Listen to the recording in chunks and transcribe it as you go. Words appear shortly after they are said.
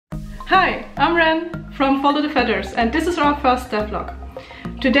Hi, I'm Ren from Follow the Feathers, and this is our first devlog.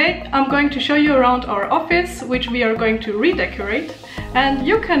 Today I'm going to show you around our office, which we are going to redecorate, and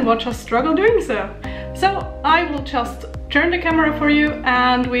you can watch us struggle doing so. So I will just turn the camera for you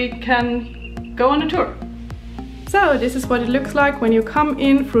and we can go on a tour. So this is what it looks like when you come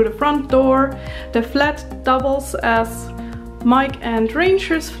in through the front door. The flat doubles as Mike and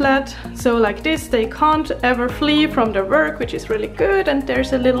Ranger's flat, so like this they can't ever flee from their work, which is really good. And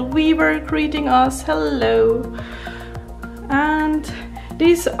there's a little weaver greeting us, hello. And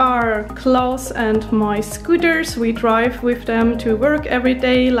these are Klaus and my scooters. We drive with them to work every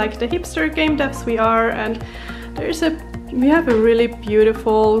day like the hipster game devs we are. And we have a really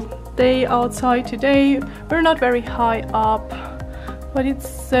beautiful day outside today. We're not very high up, but it's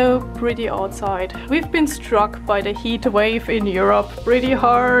so pretty outside. We've been struck by the heat wave in Europe pretty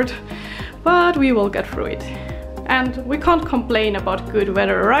hard, but we will get through it. And we can't complain about good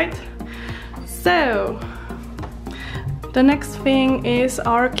weather, right? So, the next thing is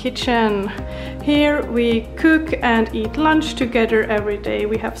our kitchen. Here we cook and eat lunch together every day.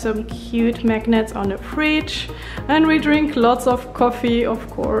 We have some cute magnets on the fridge and we drink lots of coffee, of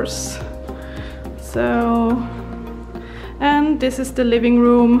course. And this is the living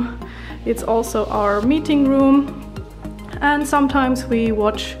room. It's also our meeting room. And sometimes we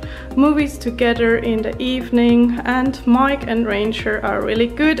watch movies together in the evening. And Mike and Ranger are really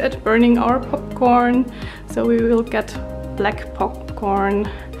good at burning our popcorn. So we will get black popcorn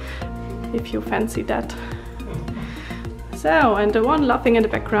if you fancy that. So, and the one laughing in the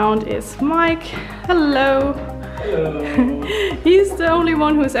background is Mike. Hello. Hello. He's the only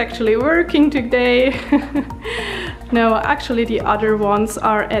one who's actually working today. No, actually the other ones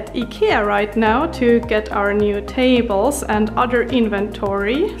are at IKEA right now to get our new tables and other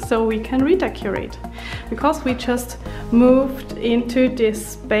inventory so we can redecorate. Because we just moved into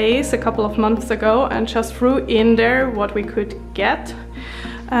this space a couple of months ago and just threw in there what we could get.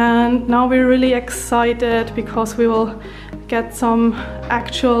 And now we're really excited because we will get some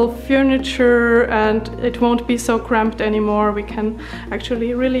actual furniture and it won't be so cramped anymore. We can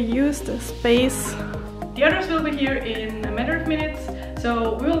actually really use the space. The others will be here in a matter of minutes,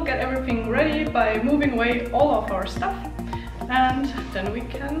 so we will get everything ready by moving away all of our stuff and then we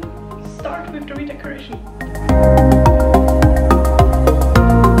can start with the redecoration.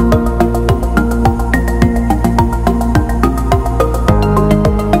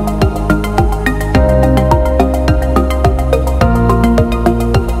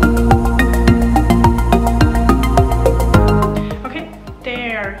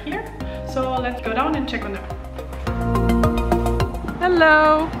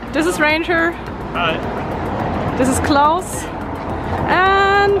 Hello, this is Ranger. Hi. This is Klaus.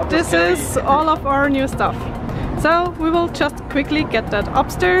 And this is all of our new stuff. So we will just quickly get that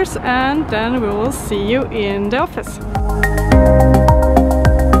upstairs and then we will see you in the office.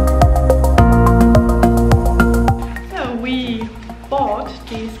 So we bought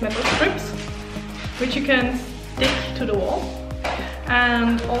these metal strips, which you can stick to the wall,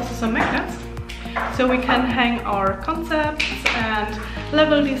 and also some magnets. So we can hang our concepts and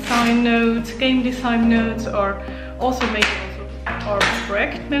level design notes, game design notes, or also make our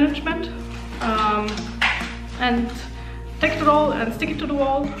project management. And take the roll and stick it to the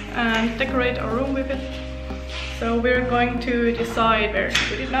wall and decorate our room with it. So we're going to decide where to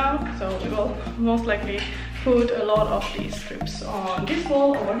put it now. So we will most likely put a lot of these strips on this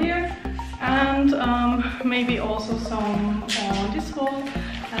wall over here, and maybe also some on this wall.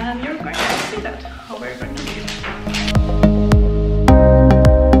 And you're going to see that, how we're going to do it.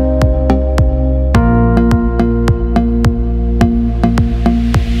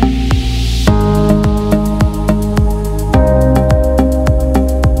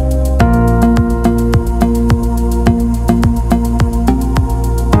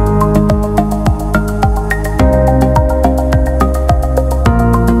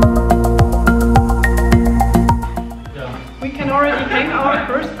 We can already hang our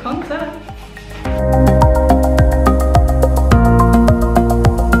first concept.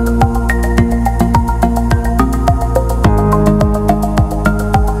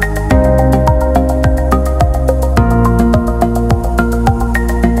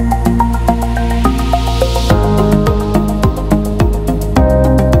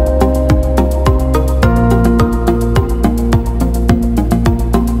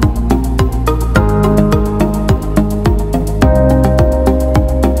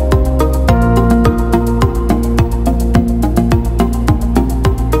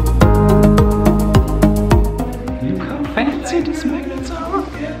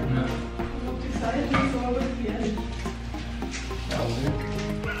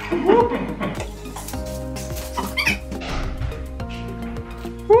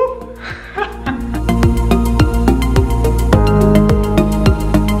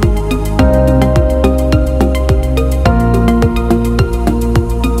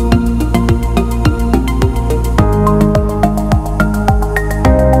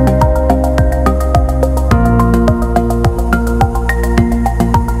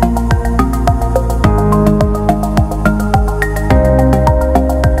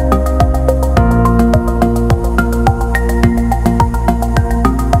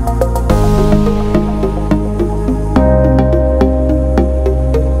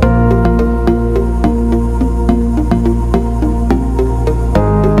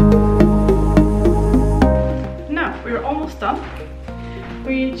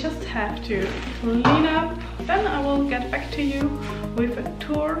 We just have to clean up, then I will get back to you with a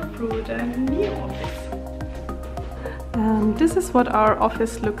tour through the new office. And this is what our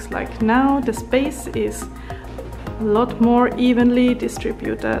office looks like now. The space is a lot more evenly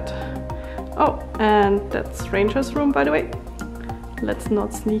distributed. Oh, and that's Ranger's room, by the way. Let's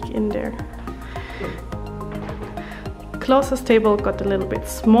not sneak in there. Closest table got a little bit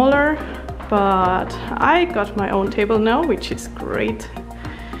smaller, but I got my own table now, which is great.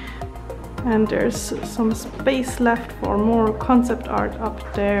 And there's some space left for more concept art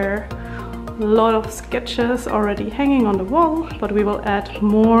up there. A lot of sketches already hanging on the wall, but we will add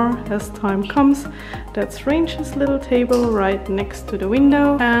more as time comes. That's Range's little table right next to the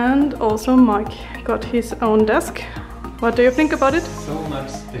window. And also Mike got his own desk. What do you think about it? So much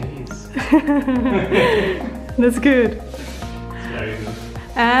space. That's good. It's very good.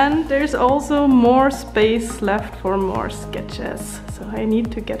 And there's also more space left for more sketches. So I need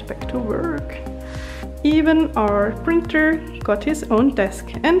to get back to work. Even our printer got his own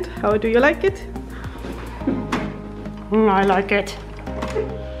desk. And how do you like it? I like it.